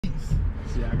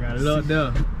See, I got it up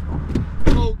there.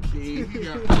 Okay, he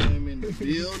got him in the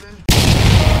building.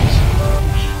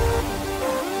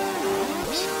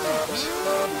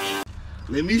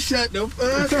 Let me shut the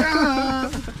fuck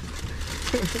up.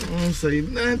 I don't say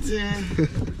nothing.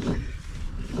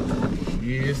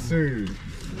 Yes, sir.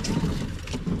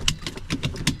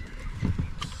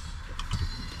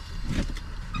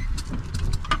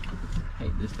 Hey,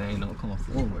 this thing don't come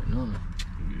forward, no.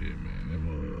 Yeah, man, that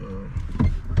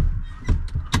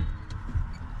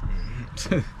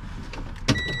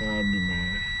I'll be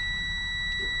man.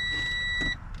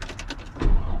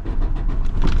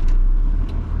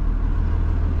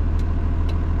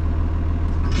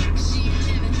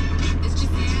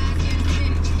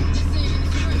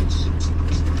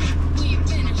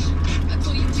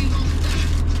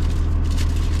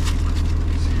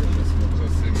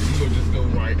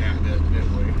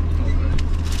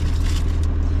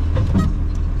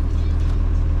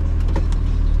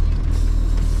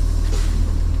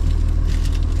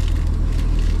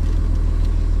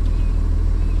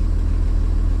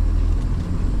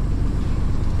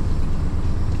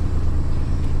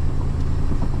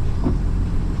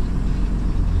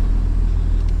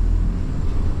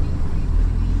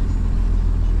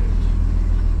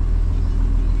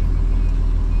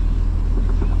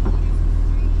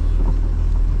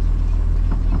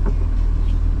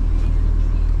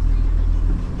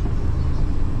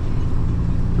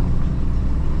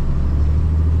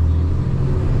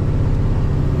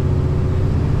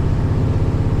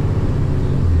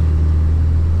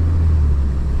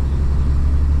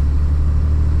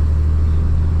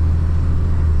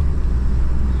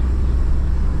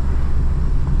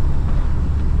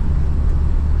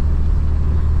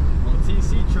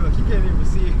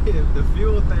 The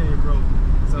fuel thing broke,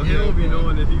 so he don't be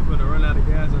knowing if he's gonna run out of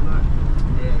gas or not.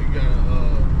 Yeah, you gotta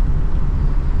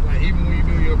like even when you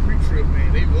do your pre-trip,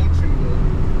 man, they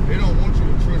don't want you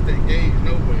to trust that gauge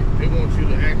no way. They want you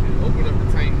to actually open up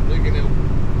the tank, looking at,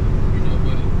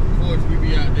 but of course we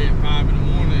be out there at 5 in the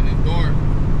morning and it's dark.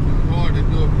 It's hard to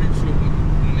do a pre-trip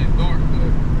when it's dark,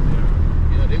 but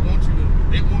yeah, they want you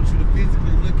to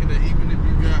physically looking at, even if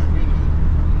you got,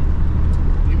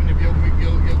 even if your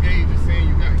gauge is saying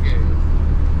you got gas.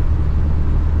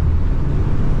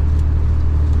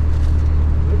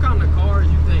 What kind of cars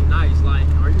you think nice? Like,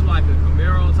 are you like a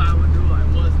Camaro type of dude, like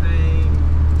Mustang,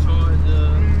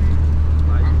 Charger?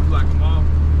 Like, you like them all?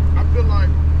 I feel like,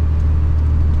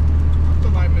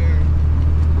 man.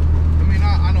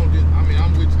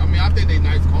 I mean, I think they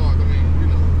nice cars. I mean,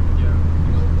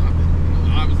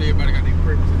 obviously everybody got their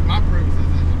preferences. My preferences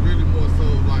is really more so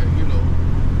like,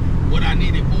 what I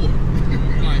need it for.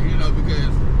 Like,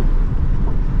 because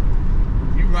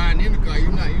you riding in the car, you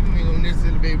ain't gonna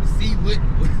necessarily be able to see what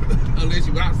unless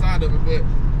you're outside of it. But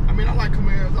I mean, I like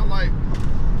Camaros. I like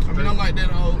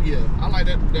that whole, I like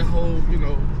that whole,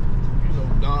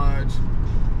 Dodge,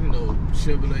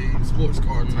 Chevrolet sports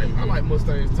car type. I like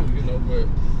Mustangs too, but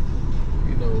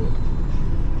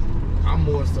I'm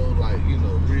more so like,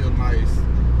 real nice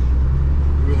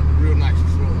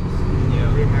trucks.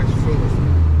 Yeah. Real nice trucks.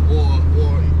 Or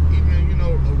even, a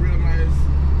real nice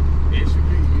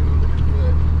SUV,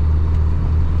 but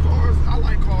cars, I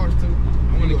like cars too.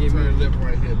 I'm gonna get turn left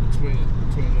right here between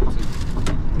those two.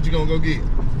 What you gonna go get?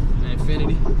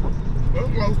 Infinity. Well, it's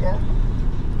a close car.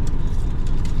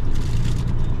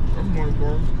 That's a morning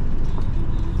car.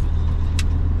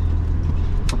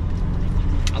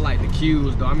 I like the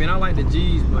Qs though. I mean, I like the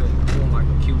Gs, but I want like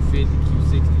a Q50,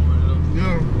 Q60, one of those.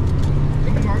 Yeah.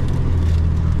 Come on.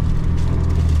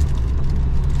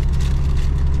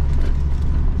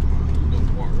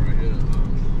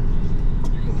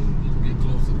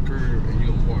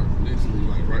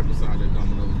 Right beside that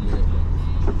Domino's mailbox.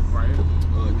 Right here?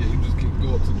 Yeah, you just keep go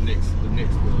up to the next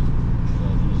little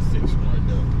section right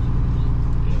there.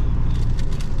 Yeah.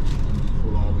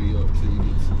 Pull all the way up till you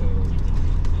get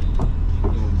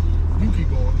you keep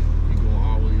going. Keep going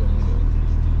all the way up.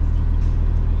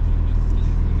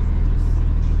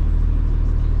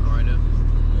 All right now?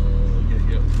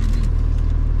 Yeah.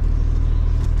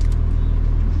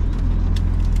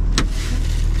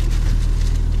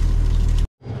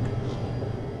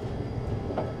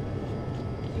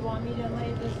 Want me to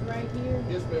lay this right here?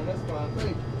 Yes, ma'am, that's fine.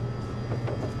 Thank you.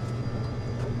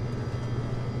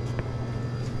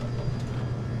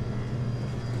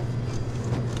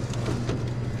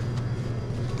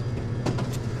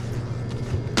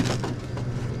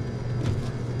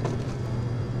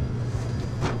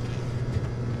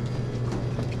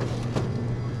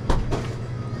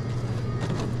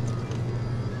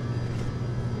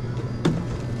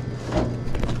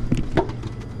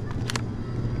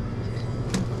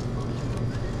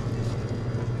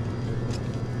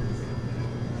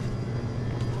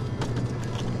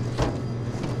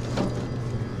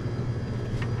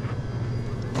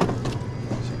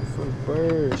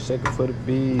 Shake it for the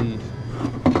bees.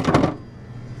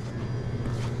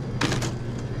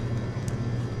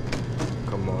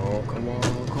 Come on, come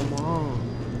on, come on.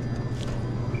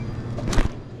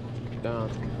 Get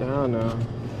down now.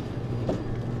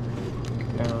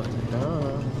 Get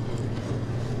down.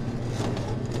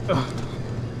 Ugh.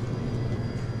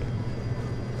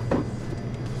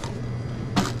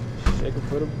 Shake it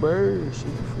for the birds, shake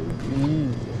it for the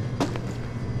bees.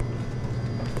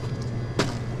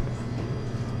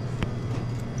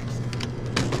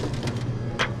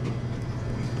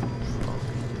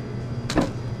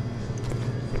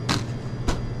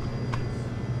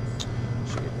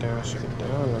 Shake it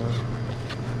down now.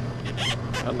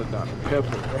 I look Dr.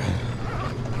 Pepper.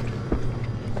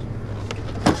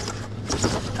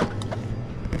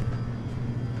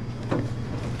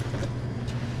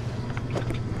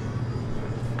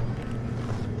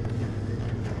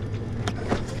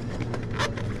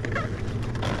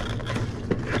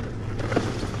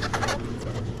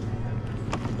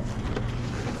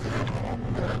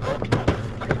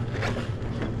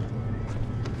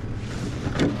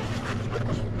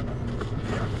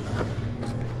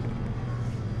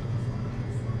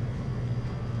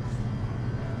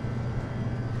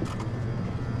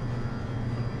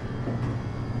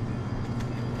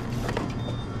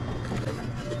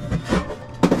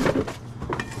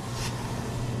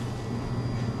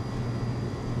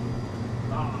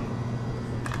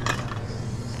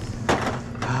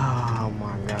 Oh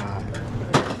my God.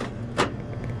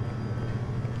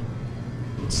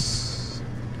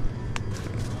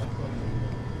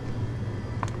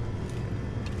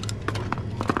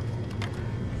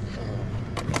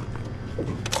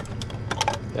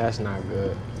 That's not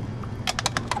good.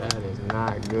 That is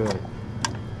not good.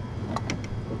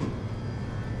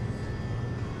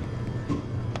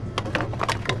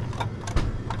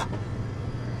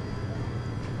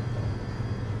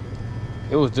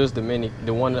 It was just the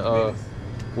one,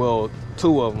 well,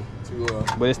 2 of them. 2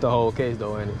 But it's the whole case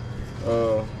though, ain't it? Uh,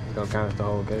 You gonna count it the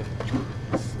whole case?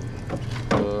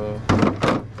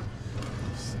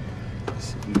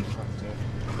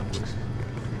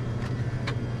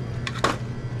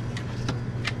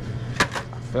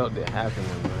 I felt it happening,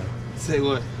 man. Say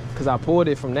what? Cause I pulled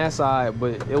it from that side,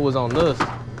 but it was on this,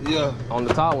 Yeah. on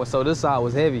the top one. So this side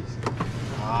was heavy.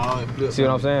 Oh, it flipped. See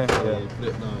what I'm saying? Yeah, it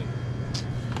flipped on you.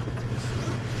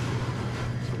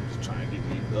 Just trying to get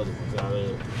these other ones out of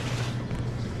there.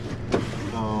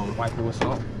 Wipe it with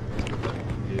salt.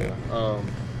 Yeah. I'm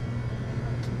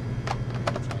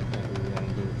trying to think what we want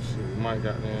to do. Shit, we might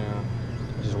got down.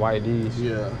 Just wipe these.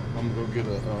 Yeah. I'm gonna go get a.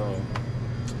 Paper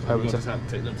We're gonna just towel. have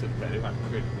to take them to the back. They might be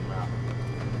credit them out.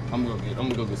 I'm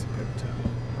gonna go get some paper towel.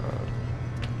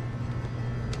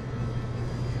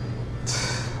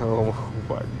 Oh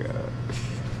my God.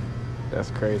 That's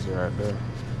crazy right there.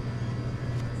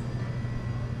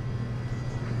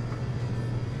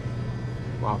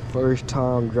 My first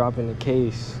time dropping the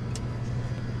case.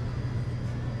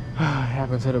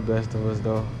 Happened to the best of us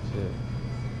though. Shit.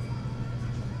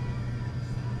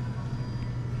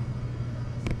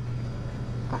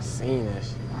 I seen that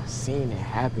shit. I seen it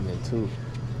happening too.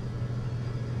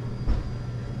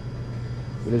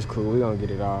 But it's cool. We gonna get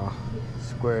it all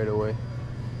squared away.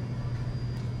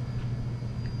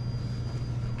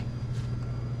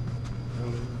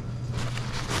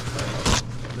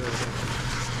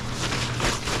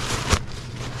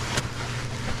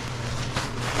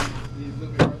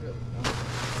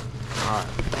 All right.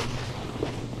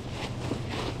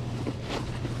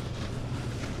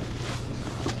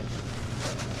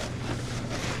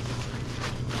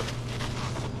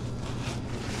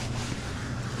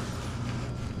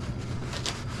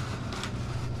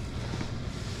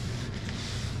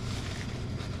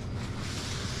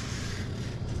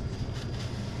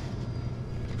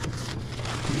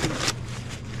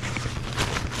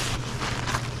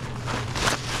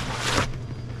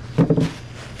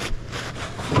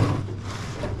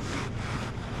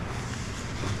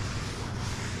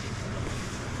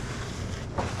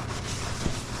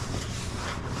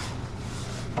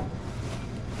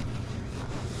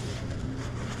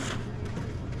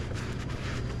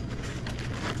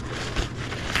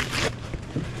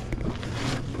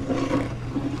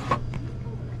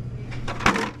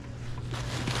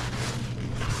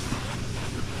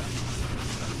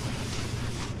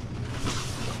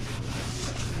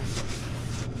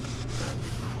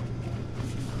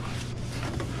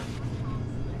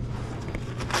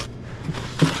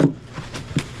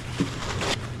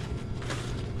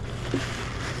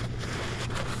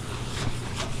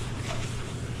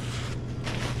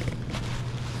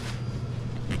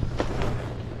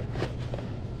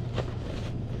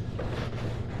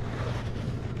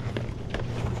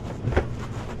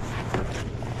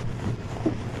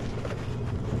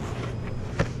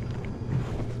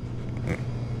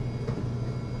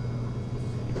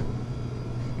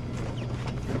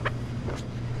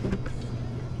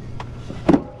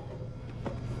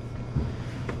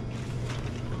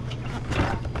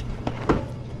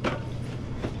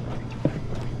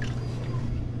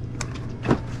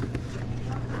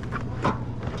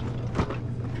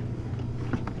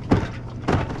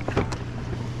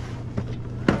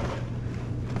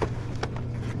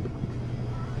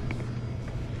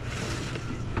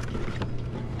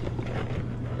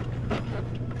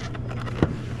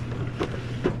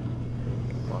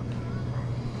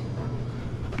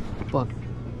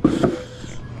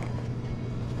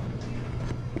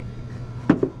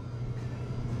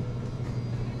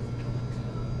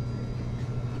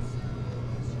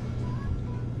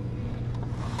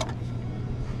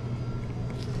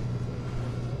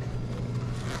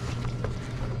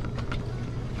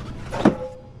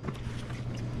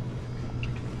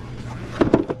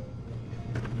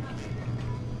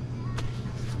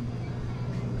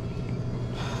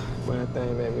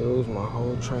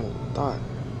 whole train of thought.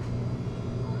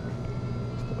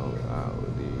 Stone out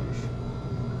with these.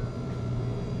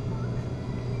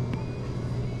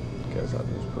 Guess I'll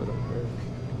just put them here.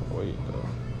 Wait though.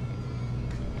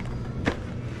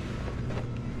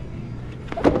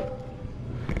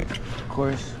 Of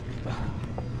course.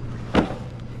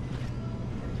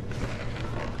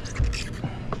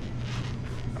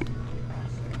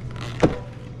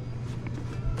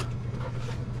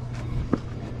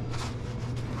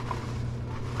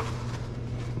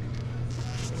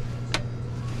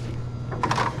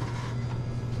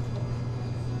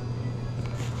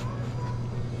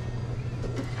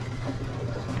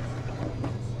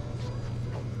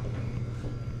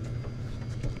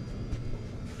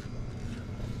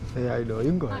 Hey, how you doing?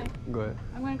 You can go ahead. Hi. Go ahead.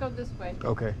 I'm gonna go this way.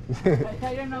 Okay.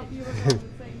 I don't know if you were going the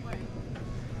same way.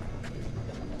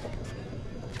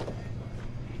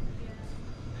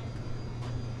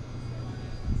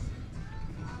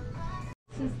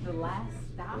 This is the last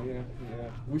stop? Yeah.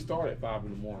 We start at 5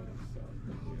 in the morning. So.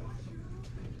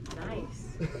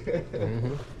 Nice.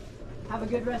 Mm-hmm. Have a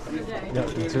good rest of the day.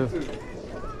 Yep, you too.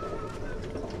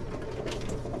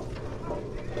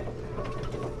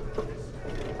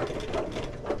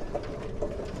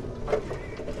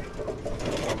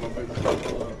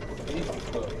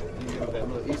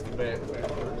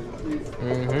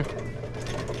 Mm-hmm.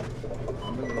 I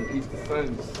remember them Easter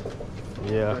Sundays.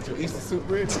 Yeah. Got your Easter soup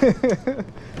ready?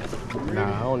 Nah,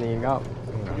 I don't even got.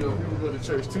 You know, people go to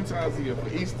church 2 times a year for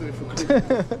Easter and for Christmas.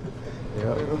 Yep. You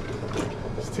know?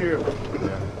 It's terrible.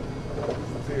 Yeah.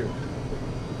 It's terrible.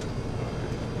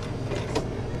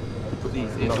 Put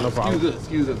these in. No problem.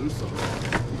 Excuse us. I'm sorry.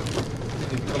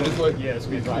 Come this way? Yes,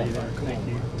 we invite you there. Thank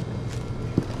you.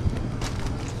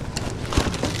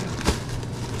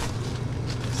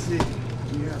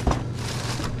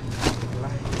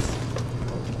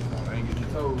 I ain't getting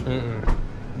told. Mm-mm.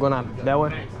 Going out that way?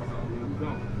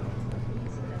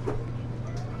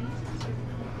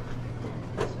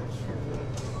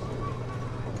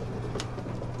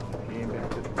 Getting back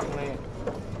to the plant.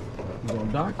 You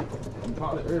gonna dock it? You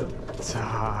call it early.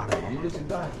 You get your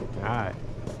dock it. Alright.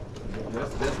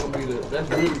 That's gonna be that's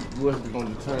really what's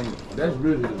gonna determine. That's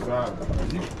really the driver.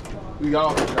 We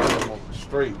all got them on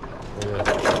straight. Yeah.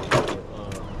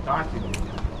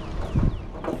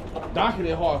 Docking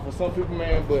is hard for some people,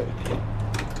 man, but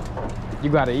You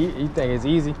gotta eat. You think it's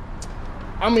easy?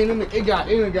 I mean, it got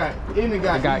easy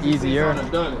easier. since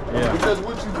I done it. Yeah. Because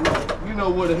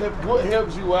what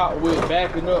helps you out with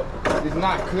backing up is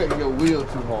not cutting your wheel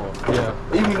too hard. Yeah.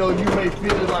 Even though you may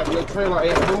feel like your trailer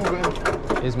ain't moving,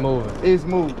 It's moving. it's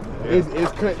moving. Yeah.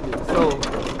 It's cutting it. So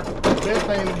the best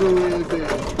thing to do is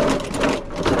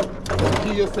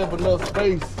give yourself enough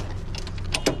space.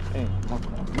 Damn, my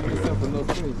God. Give yourself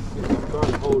enough space. Try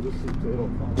to hold this shit till it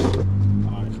don't fall.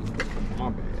 All right. My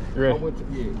bad. You ready? I went to,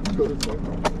 yeah, go this way.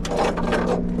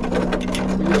 So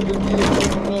just give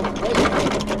yourself enough space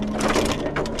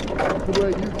to where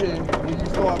you can, when you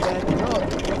start backing up,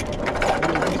 you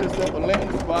get yourself a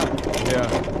landing spot. Yeah.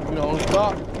 You know, on the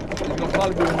top, you're gonna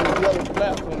probably be with the yellow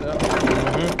flaps on there.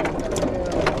 Mm-hmm.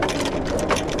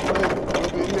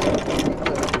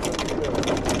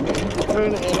 You can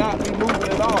turn it and not be moving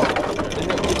at all. It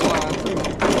helps you flying too.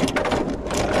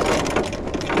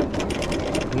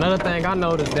 Another thing I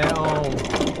noticed that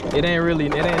it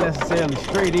ain't necessarily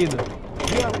straight either.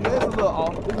 Yeah, it's a little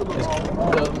off. It's a little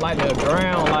off. Like the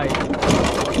ground, like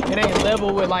it ain't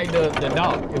level with like the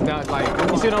dock. If not like,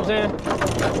 you see what I'm saying?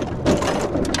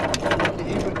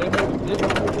 Even they make a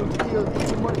difference with the wheels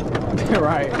even much.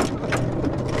 Right.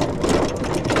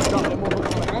 Drop that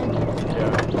motherfucker on the angle. Yeah.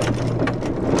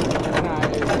 Nah,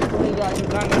 it's really got you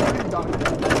 90 degrees dock.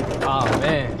 Oh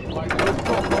man. Like those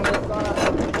trucks on that side,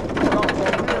 trucks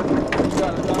on here, you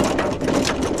gotta dock.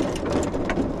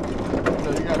 So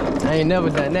you gotta. I ain't never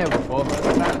done that before.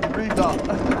 90 degree dock.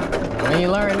 I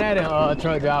ain't learned that in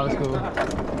truck driving school. Yeah.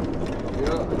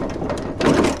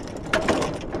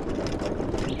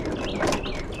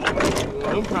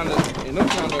 In them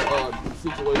kind of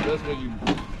situations,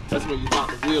 that's when you lock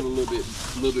the wheel a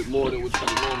little bit more than what you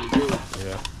would normally do.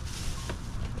 Yeah.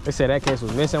 They said that case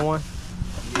was missing one.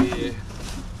 Yeah.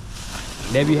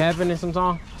 That be happening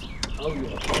sometime? Oh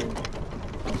yeah. Oh yeah.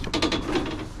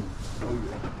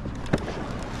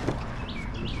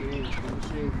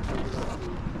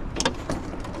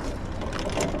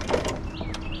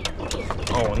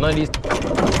 Oh, none of these. Put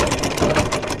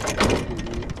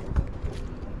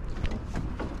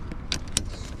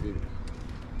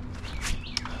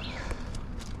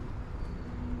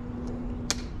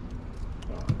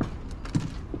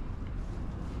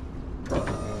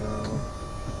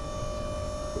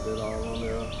that all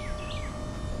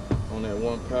on there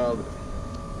one pallet.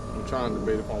 I'm trying to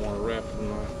debate if I want to wrap it or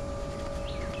not.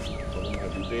 But I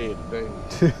might be dead today.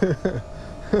 Be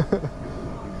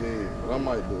dead. But I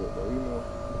might do it though, you know.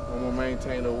 I'm gonna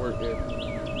maintain the work ethic.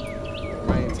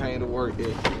 Maintain the work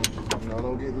ethic. You know,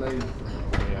 don't get lazy.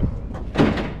 Yeah.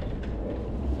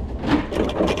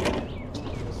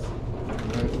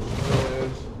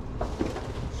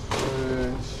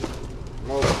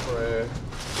 More trash.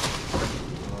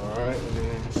 Alright, and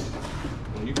then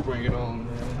you can bring it on, man.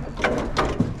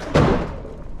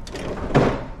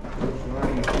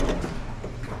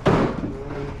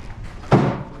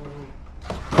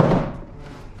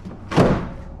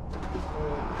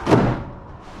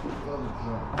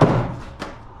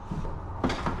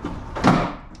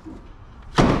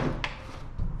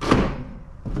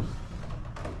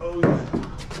 Oh yeah.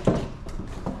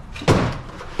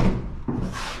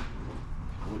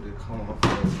 What they call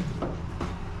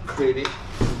credit.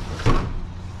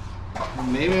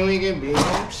 Maybe we can be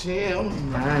on chill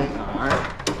tonight. Alright.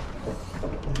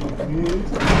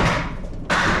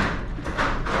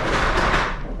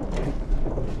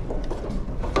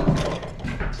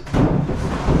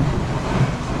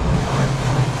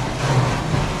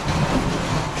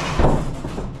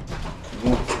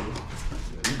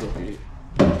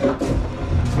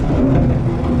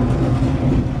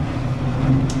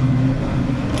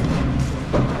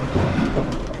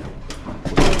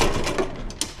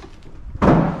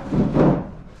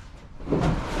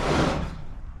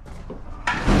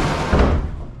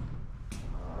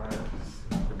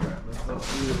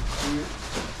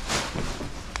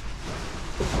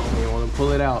 You want to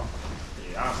pull it out?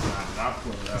 Yeah, I'll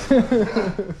pull it out.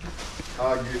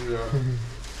 I'll get it out.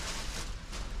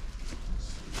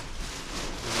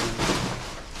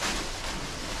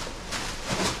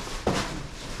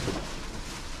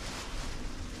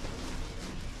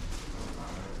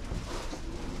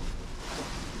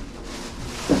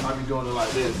 I'll be doing it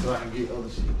like this so I can get other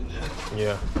shit in there.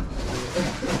 Yeah.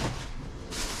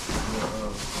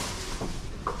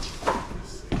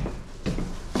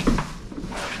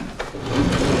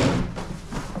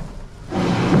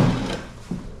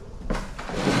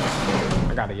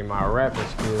 I gotta get my rapping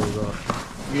skills up.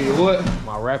 Yeah, what?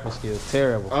 My rapping skills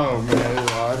terrible. Oh man,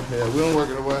 it's hard. Yeah, we don't work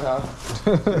in the warehouse.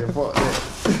 Yeah, fuck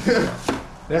that.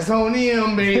 That's on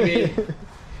them, baby.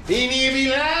 He need to be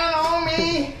lying on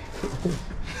me.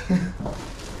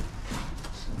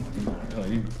 Oh,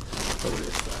 you over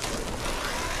this side.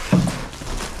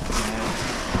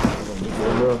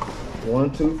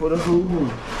 1, 2 for the hoo-hoo.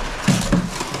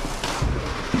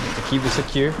 To keep it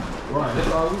secure. Right,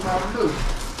 that's all we have to do.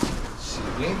 Shit,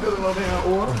 we ain't filling no damn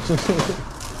order.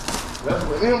 That's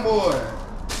for them, boy.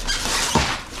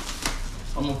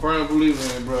 I'm a firm believer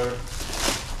in it, brother.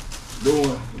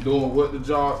 Doing what the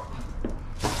job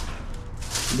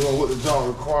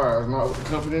requires, not what the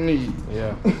company needs.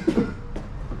 Yeah.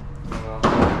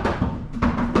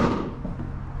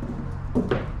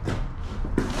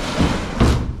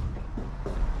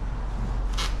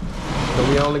 So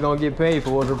we only gonna get paid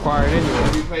for what's required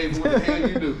anyway. You paid for what the hell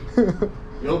you do.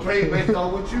 Your pay based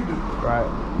on what you do. Right.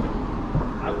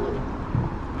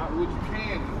 Not what you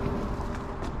can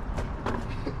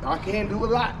do. I can't do a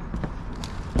lot.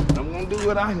 I'm gonna do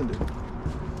what I can do.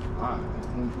 Alright,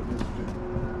 let me put this together.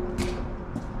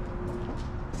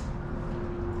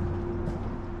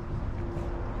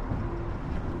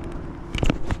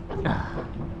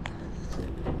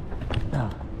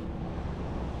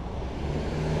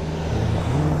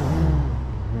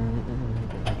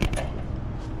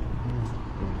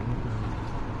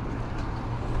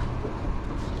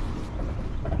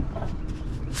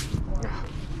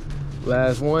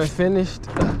 Last one finished.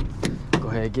 Go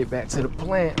ahead and get back to the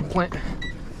plant.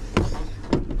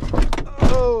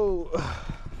 Oh.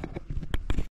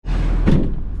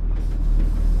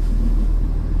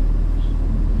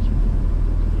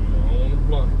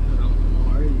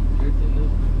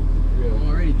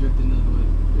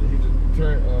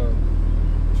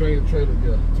 Turn your trailer,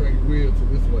 turn your wheel to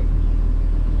this way.